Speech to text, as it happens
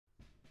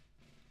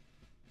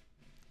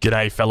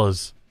G'day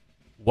fellas.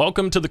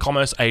 Welcome to the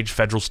Commerce Age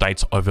Federal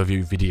States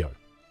Overview video.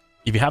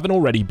 If you haven't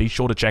already, be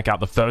sure to check out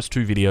the first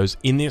two videos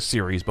in this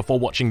series before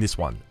watching this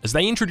one, as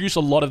they introduce a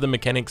lot of the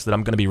mechanics that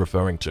I'm going to be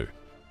referring to.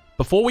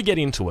 Before we get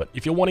into it,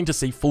 if you're wanting to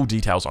see full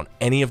details on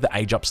any of the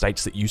age up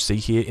states that you see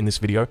here in this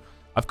video,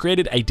 I've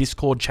created a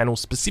Discord channel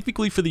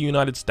specifically for the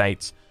United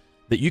States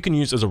that you can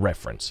use as a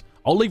reference.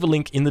 I'll leave a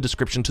link in the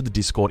description to the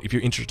Discord if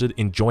you're interested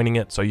in joining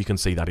it so you can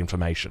see that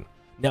information.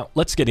 Now,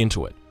 let's get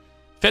into it.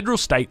 Federal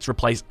states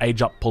replace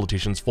age-up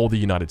politicians for the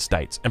United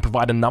States and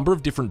provide a number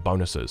of different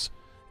bonuses.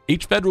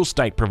 Each federal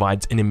state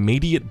provides an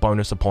immediate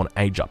bonus upon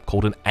age-up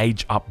called an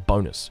age-up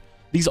bonus.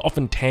 These are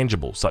often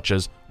tangible, such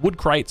as wood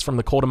crates from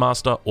the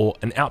quartermaster or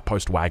an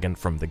outpost wagon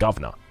from the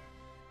governor.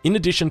 In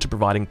addition to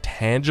providing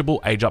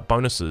tangible age-up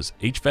bonuses,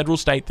 each federal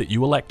state that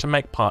you elect to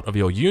make part of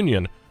your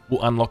union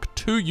will unlock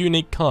 2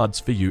 unique cards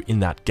for you in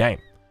that game.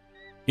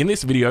 In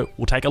this video,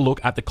 we'll take a look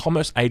at the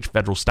Commerce Age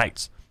federal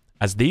states,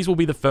 as these will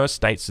be the first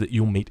states that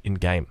you'll meet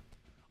in-game.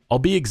 I'll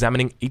be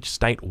examining each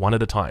state one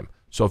at a time,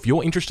 so if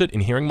you're interested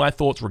in hearing my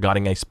thoughts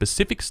regarding a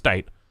specific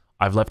state,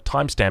 I've left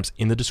timestamps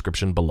in the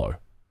description below.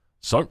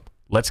 So,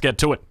 let's get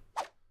to it.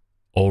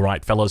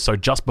 Alright fellas, so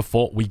just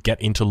before we get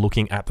into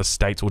looking at the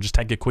states, we'll just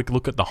take a quick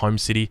look at the home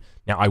city.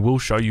 Now I will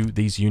show you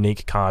these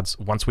unique cards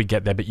once we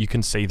get there, but you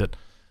can see that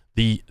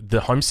the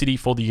home city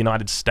for the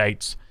United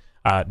States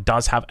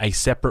does have a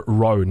separate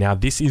row. Now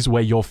this is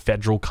where your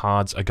federal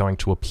cards are going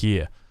to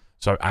appear.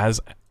 So as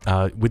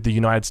with the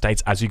United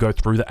States, as you go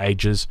through the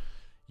ages,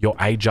 your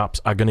age ups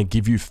are going to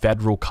give you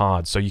federal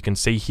cards. So you can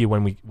see here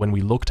when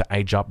we look to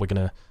age up, we're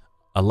going to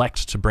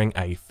elect to bring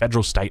a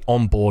federal state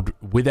on board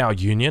with our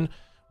union.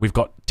 We've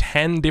got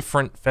 10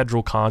 different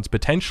federal cards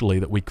potentially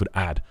that we could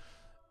add,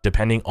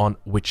 depending on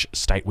which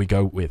state we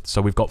go with.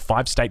 So we've got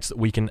 5 states that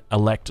we can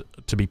elect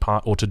to be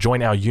part or to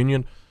join our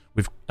union.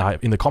 We've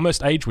in the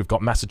Commerce Age, we've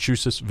got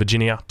Massachusetts,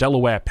 Virginia,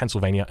 Delaware,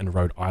 Pennsylvania, and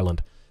Rhode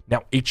Island.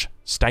 Now, each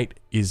state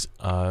is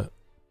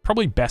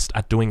probably best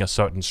at doing a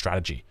certain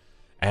strategy.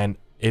 And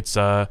it's,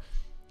 so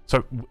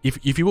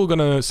if you were going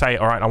to say,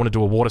 all right, I want to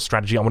do a water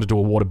strategy, I want to do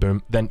a water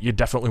boom, then you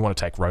definitely want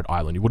to take Rhode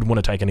Island. You wouldn't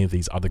want to take any of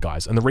these other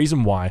guys. And the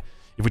reason why,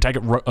 if we take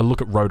a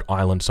look at Rhode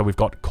Island, so we've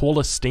got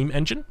Cooler Steam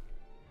Engine.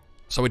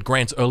 So it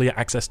grants earlier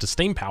access to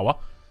steam power.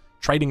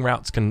 Trading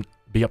routes can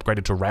be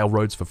upgraded to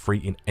railroads for free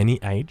in any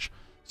age.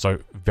 So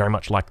very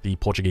much like the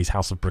Portuguese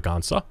House of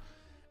Bragança.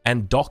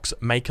 And docks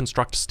may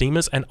construct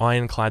steamers and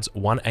ironclads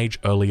 1 age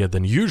earlier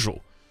than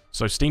usual.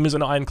 So steamers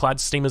and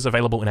ironclads, steamers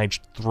available in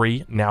age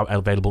 3, now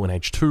available in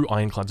age 2,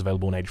 ironclads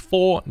available in age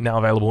 4, now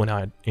available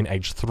in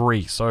age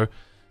 3. So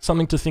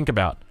something to think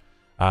about.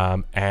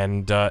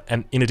 And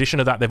in addition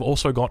to that, they've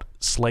also got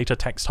Slater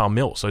Textile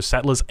Mill. So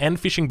settlers and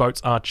fishing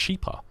boats are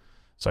cheaper.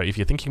 So if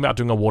you're thinking about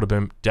doing a water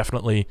boom,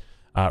 definitely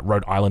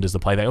Rhode Island is the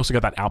play. They also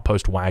got that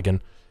outpost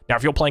wagon. Now,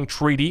 if you're playing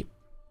treaty,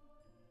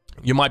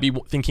 you might be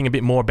thinking a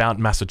bit more about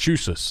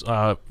Massachusetts.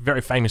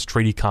 Very famous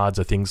treaty cards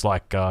are things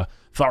like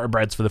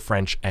thoroughbreds for the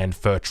French and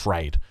fur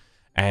trade.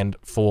 And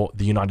for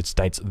the United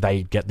States,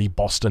 they get the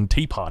Boston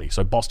Tea Party.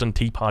 So Boston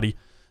Tea Party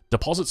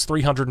deposits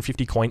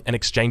 350 coin and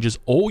exchanges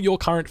all your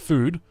current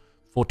food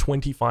for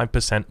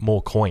 25%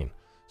 more coin.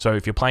 So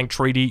if you're playing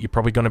treaty, you're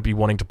probably going to be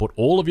wanting to put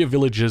all of your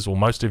villages or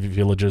most of your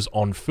villages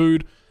on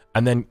food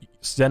and then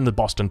send the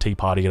Boston Tea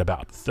Party at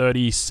about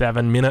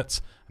 37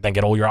 minutes, then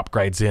get all your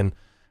upgrades in.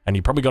 And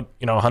you probably got,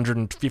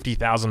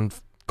 150,000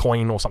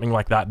 coin or something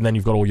like that, and then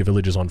you've got all your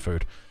villages on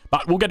food.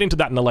 But we'll get into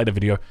that in a later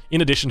video.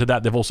 In addition to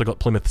that, they've also got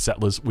Plymouth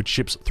Settlers, which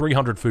ships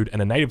 300 food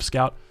and a native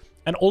scout,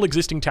 and all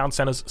existing town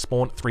centers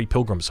spawn 3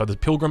 pilgrims. So the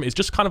pilgrim is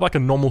just kind of like a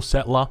normal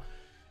settler,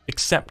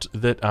 except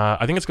that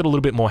I think it's got a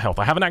little bit more health.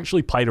 I haven't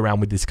actually played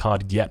around with this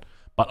card yet,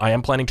 but I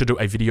am planning to do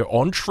a video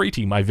on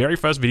treaty, my very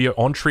first video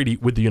on treaty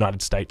with the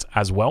United States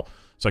as well.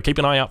 So keep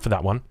an eye out for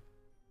that one.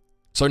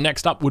 So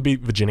next up would be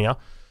Virginia.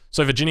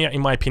 So Virginia,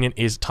 in my opinion,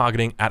 is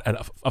targeting at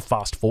a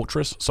fast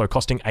fortress, so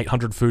costing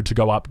 800 food to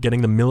go up,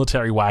 getting the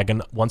military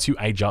wagon once you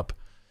age up.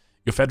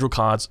 Your federal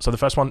cards, so the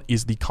first one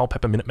is the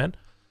Culpeper Minutemen,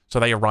 so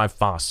they arrive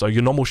fast. So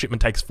your normal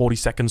shipment takes 40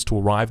 seconds to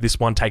arrive, this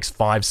one takes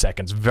 5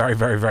 seconds, very,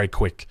 very, very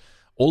quick.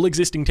 All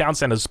existing town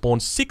centers spawn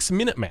 6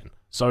 Minutemen.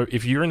 So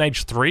if you're in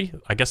age 3,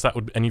 I guess that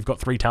would, and you've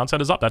got 3 town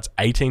centers up, that's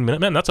 18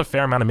 Minutemen, that's a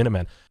fair amount of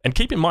Minutemen. And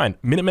keep in mind,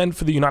 Minutemen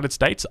for the United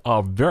States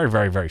are very,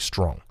 very, very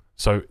strong.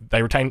 So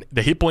they retain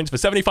the hit points for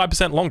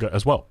 75% longer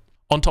as well.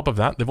 On top of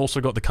that, they've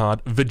also got the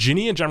card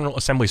Virginia General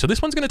Assembly. So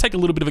this one's going to take a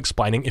little bit of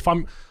explaining.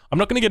 I'm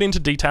not going to get into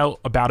detail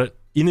about it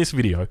in this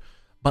video,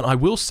 but I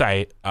will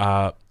say,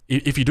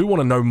 if you do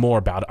want to know more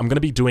about it, I'm going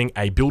to be doing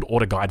a build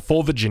order guide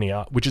for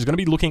Virginia, which is going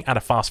to be looking at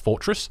a fast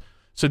fortress.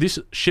 So this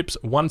ships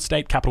 1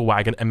 state capital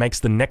wagon and makes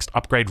the next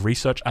upgrade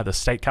research at the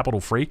state capital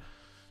free.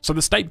 So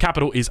the state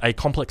capital is a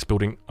complex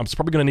building. I'm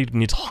probably going to need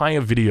an entire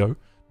video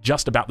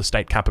just about the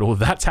state capital.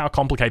 That's how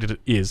complicated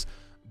it is,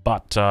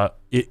 but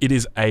it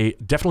is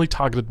definitely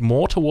targeted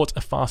more towards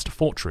a fast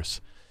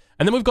fortress.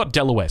 And then we've got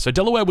Delaware. So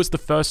Delaware was the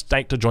first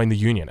state to join the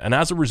Union, and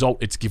as a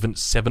result, it's given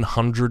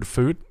 700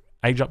 food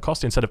age up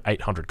cost instead of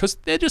 800, because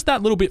they're just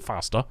that little bit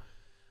faster.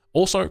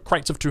 Also,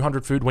 crates of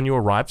 200 food when you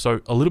arrive, so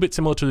a little bit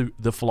similar to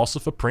the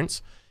Philosopher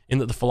Prince, in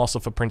that the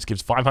Philosopher Prince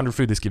gives 500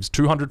 food, this gives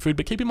 200 food,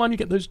 but keep in mind you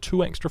get those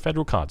 2 extra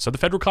federal cards. So the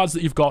federal cards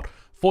that you've got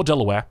for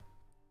Delaware: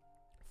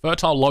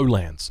 Fertile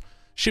Lowlands,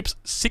 ships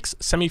 6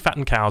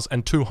 semi-fattened cows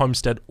and 2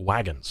 homestead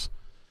wagons.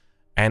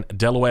 And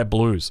Delaware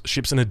Blues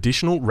ships an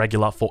additional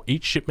regular for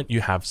each shipment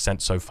you have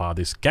sent so far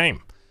this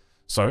game.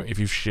 So if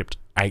you've shipped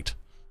 8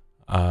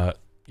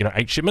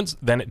 shipments,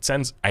 then it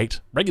sends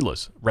 8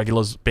 regulars.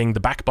 Regulars being the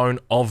backbone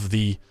of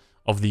the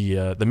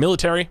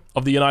military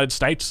of the United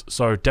States.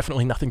 So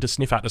definitely nothing to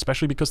sniff at,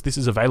 especially because this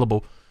is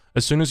available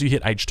as soon as you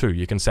hit H2.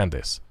 You can send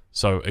this,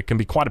 so it can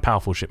be quite a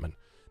powerful shipment.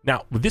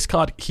 Now, with this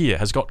card here,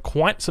 has got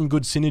quite some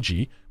good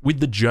synergy with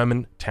the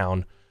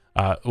Germantown,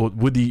 or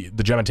with the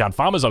Germantown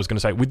farmers, I was going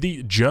to say, with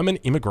the German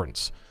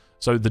immigrants.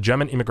 So the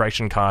German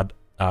immigration card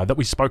that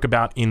we spoke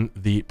about in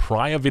the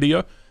prior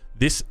video,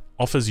 this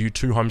offers you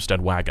 2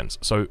 homestead wagons,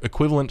 so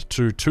equivalent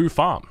to 2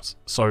 farms.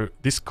 So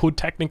this could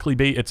technically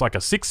be, it's like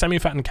a 6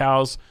 semi-fattened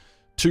cows,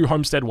 2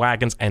 homestead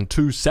wagons, and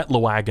 2 settler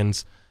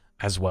wagons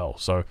as well.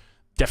 So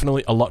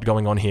definitely a lot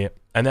going on here.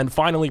 And then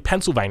finally,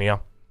 Pennsylvania.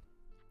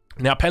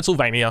 Now,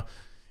 Pennsylvania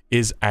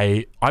is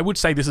I would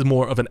say this is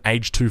more of an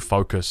Age 2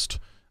 focused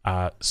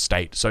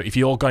state. So if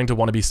you're going to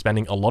want to be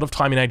spending a lot of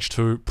time in Age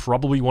 2,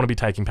 probably want to be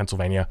taking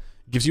Pennsylvania.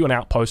 It gives you an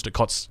outpost. It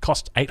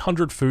costs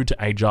 800 food to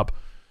age up.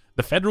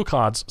 The federal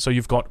cards, so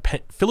you've got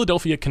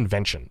Philadelphia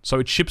Convention. So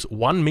it ships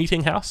 1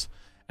 meeting house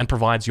and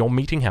provides your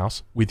meeting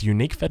house with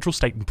unique federal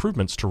state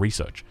improvements to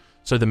research.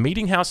 So the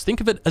meeting house,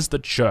 think of it as the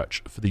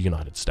church for the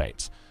United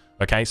States.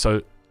 Okay,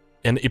 so,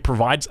 and it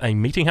provides a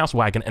meeting house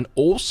wagon and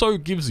also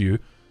gives you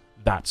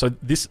that. So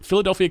this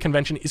Philadelphia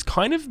Convention is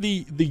kind of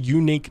the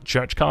unique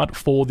church card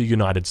for the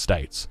United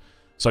States.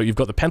 So you've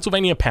got the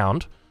Pennsylvania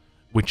Pound,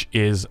 which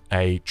is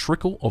a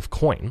trickle of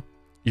coin.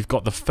 You've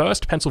got the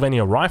first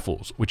Pennsylvania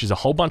Rifles, which is a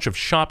whole bunch of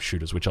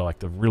sharpshooters, which are like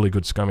the really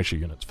good skirmisher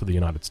units for the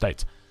United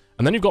States.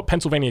 And then you've got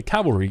Pennsylvania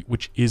Cavalry,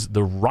 which is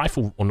the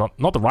rifle, or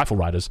not the rifle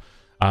riders,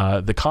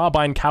 the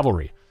Carbine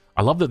Cavalry.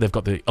 I love that they've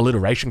got the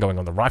alliteration going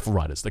on, the rifle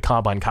riders, the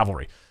Carbine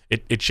Cavalry.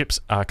 It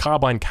ships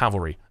Carbine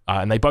Cavalry,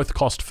 and they both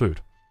cost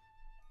food.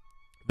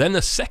 Then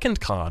the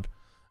second card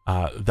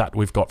that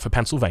we've got for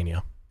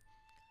Pennsylvania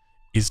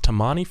is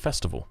Tammany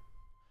Festival.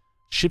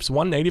 Ships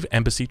 1 native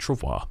embassy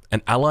travois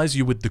and allies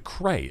you with the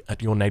Cray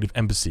at your native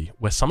embassy,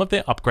 where some of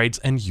their upgrades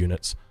and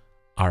units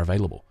are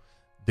available.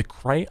 The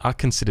Cray are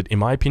considered, in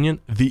my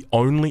opinion, the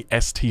only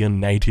S-tier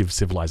native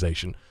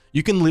civilization.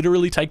 You can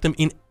literally take them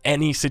in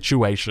any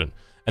situation,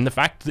 and the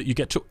fact that you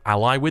get to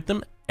ally with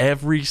them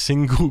every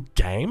single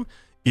game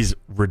is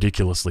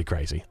ridiculously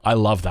crazy. I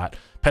love that.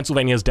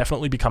 Pennsylvania is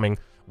definitely becoming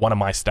one of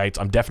my states.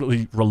 I'm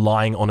definitely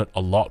relying on it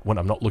a lot when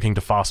I'm not looking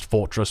to fast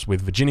fortress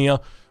with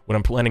Virginia. When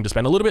I'm planning to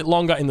spend a little bit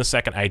longer in the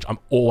second age, I'm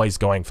always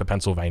going for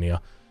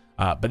Pennsylvania.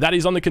 But that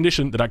is on the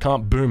condition that I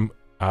can't boom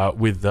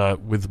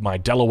with my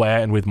Delaware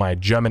and with my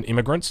German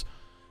immigrants.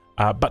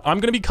 But I'm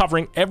going to be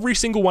covering every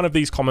single one of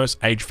these Commerce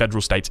Age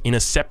federal states in a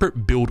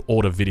separate build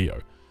order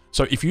video.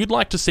 So if you'd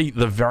like to see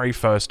the very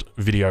first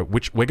video,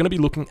 which we're going to be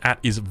looking at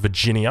is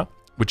Virginia,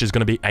 which is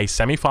going to be a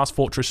semi-fast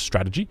fortress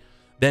strategy,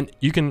 then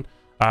you can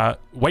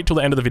wait till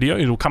the end of the video.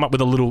 It'll come up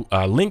with a little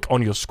link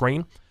on your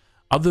screen.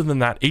 Other than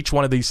that, each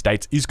one of these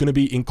states is going to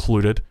be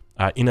included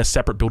in a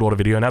separate build order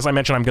video. And as I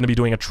mentioned, I'm going to be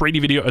doing a treaty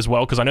video as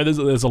well, because I know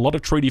there's a lot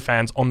of treaty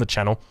fans on the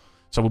channel.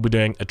 So we'll be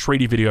doing a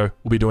treaty video.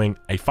 We'll be doing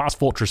a fast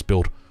fortress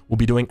build. We'll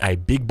be doing a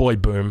big boy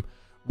boom.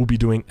 We'll be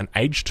doing an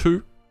Age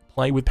 2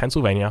 play with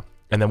Pennsylvania.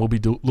 And then we'll be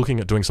looking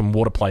at doing some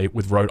water play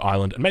with Rhode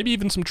Island, and maybe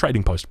even some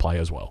trading post play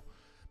as well.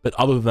 But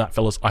other than that,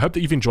 fellas, I hope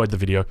that you've enjoyed the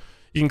video.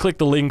 You can click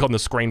the link on the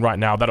screen right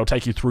now. That'll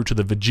take you through to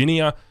the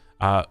Virginia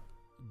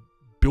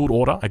build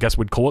order, I guess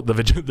we'd call it,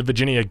 the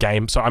Virginia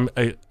game. So I'm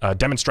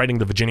demonstrating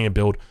the Virginia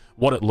build,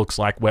 what it looks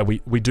like, where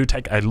we do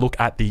take a look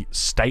at the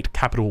state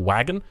capital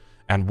wagon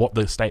and what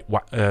the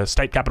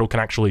state capital can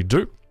actually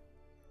do.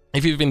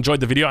 If you've enjoyed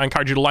the video, I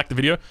encourage you to like the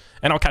video,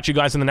 and I'll catch you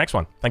guys in the next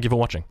one. Thank you for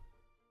watching.